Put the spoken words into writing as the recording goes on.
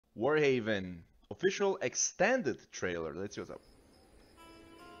Warhaven official extended trailer. Let's see what's up.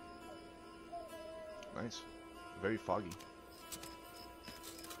 Nice. Very foggy.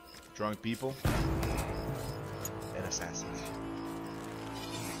 Drunk people and assassins.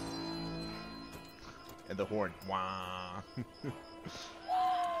 And the horn. Wah.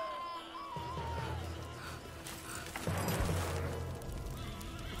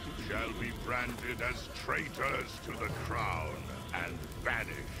 Shall be branded as traitors to the crown and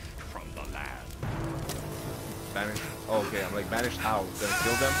banished from the land. Banished? Oh, okay, I'm like, banished how? Then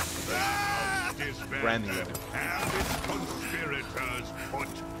kill them? Branding them. And its conspirators put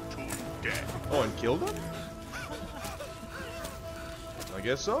to death. Oh, and kill them? I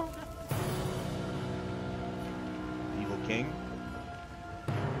guess so. Evil King.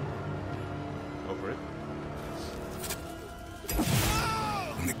 Go for it.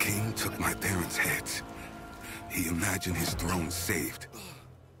 When the king took my parents' heads, he imagined his throne saved.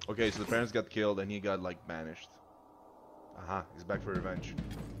 Okay, so the parents got killed and he got like banished. Aha, he's back for revenge.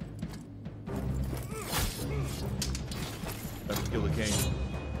 Time to kill the king.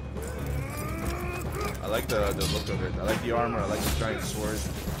 I like the look of it. I like the armor, I like the giant sword.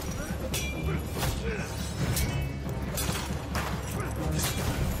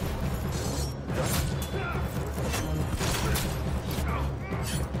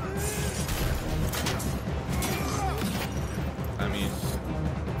 I mean,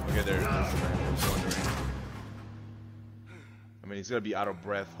 okay, there. I was wondering. I mean, he's gonna be out of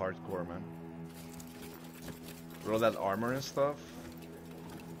breath, hardcore, man. With all that armor and stuff.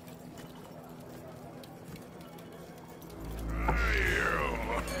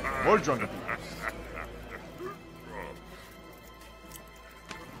 More drunken people.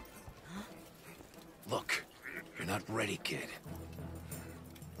 Look, you're not ready, kid.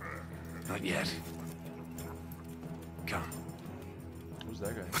 Not yet. Come. Who's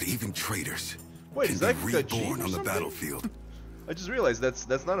that guy? But even traitors Wait, can is be that the chief reborn or on the something? battlefield. I just realized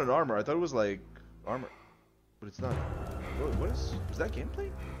that's not an armor. I thought it was like armor, but it's not. What is that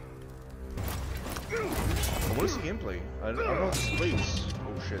gameplay? Oh, what is the gameplay? I don't know what this plays.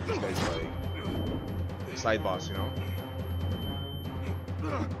 Oh shit, this guy's like side boss, you know?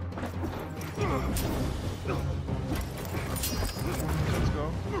 Let's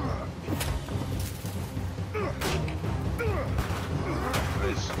go.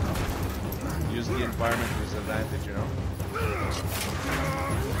 Nice. Use the environment to his advantage, you know?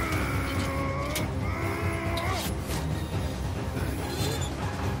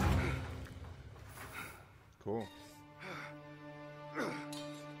 Cool.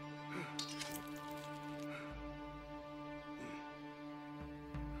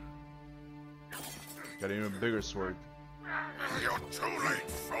 Got an even bigger sword. You're too late,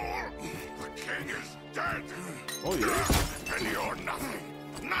 fool! The king is dead! Oh yeah? And you're nothing!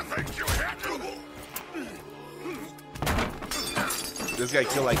 Nothing, you hear? This guy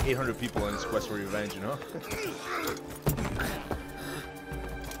killed like 800 people in his quest for revenge, you know?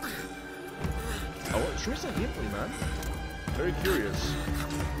 Oh, show me some gameplay, man. Very curious.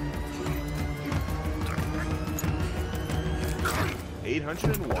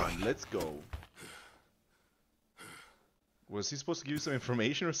 801, let's go. Was he supposed to give you some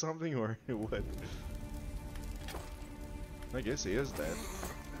information or something, or what? I guess he is dead.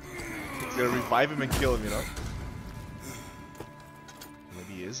 He's gonna revive him and kill him, you know?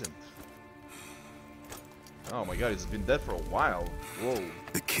 Maybe he isn't. Oh my god, he's been dead for a while. Whoa.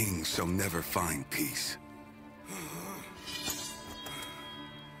 The king shall never find peace.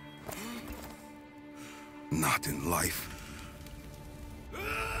 Not in life.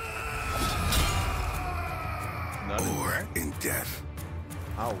 Not Or in death.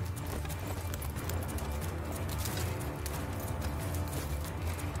 Ow.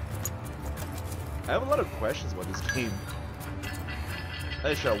 I have a lot of questions about this game.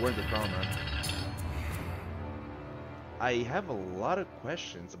 Actually, I'll wear the crown, man. I have a lot of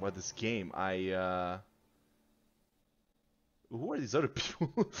questions about this game. Who are these other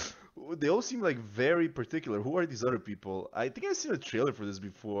people? They all seem like very particular. Who are these other people? I think I've seen a trailer for this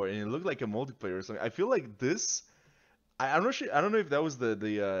before, and it looked like a multiplayer or something. I feel like this. I'm not sure. I don't know if that was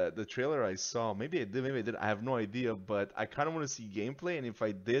the trailer I saw. Maybe I did. Maybe I did. I have no idea. But I kind of want to see gameplay. And if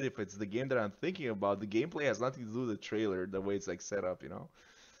I did, if it's the game that I'm thinking about, the gameplay has nothing to do with the trailer. The way it's like set up, you know.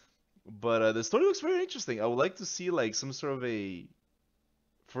 But the story looks very interesting. I would like to see like some sort of a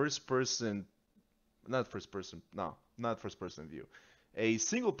first person, not first person. No, not first person view. A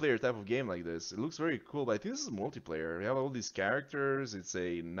single player type of game like this. It looks very cool. But I think this is multiplayer. We have all these characters. It's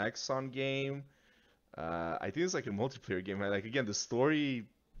a Nexon game. I think it's like a multiplayer game. Like again, the story,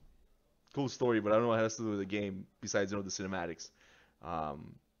 cool story, but I don't know what it has to do with the game besides the cinematics.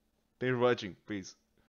 Thanks for watching. Peace.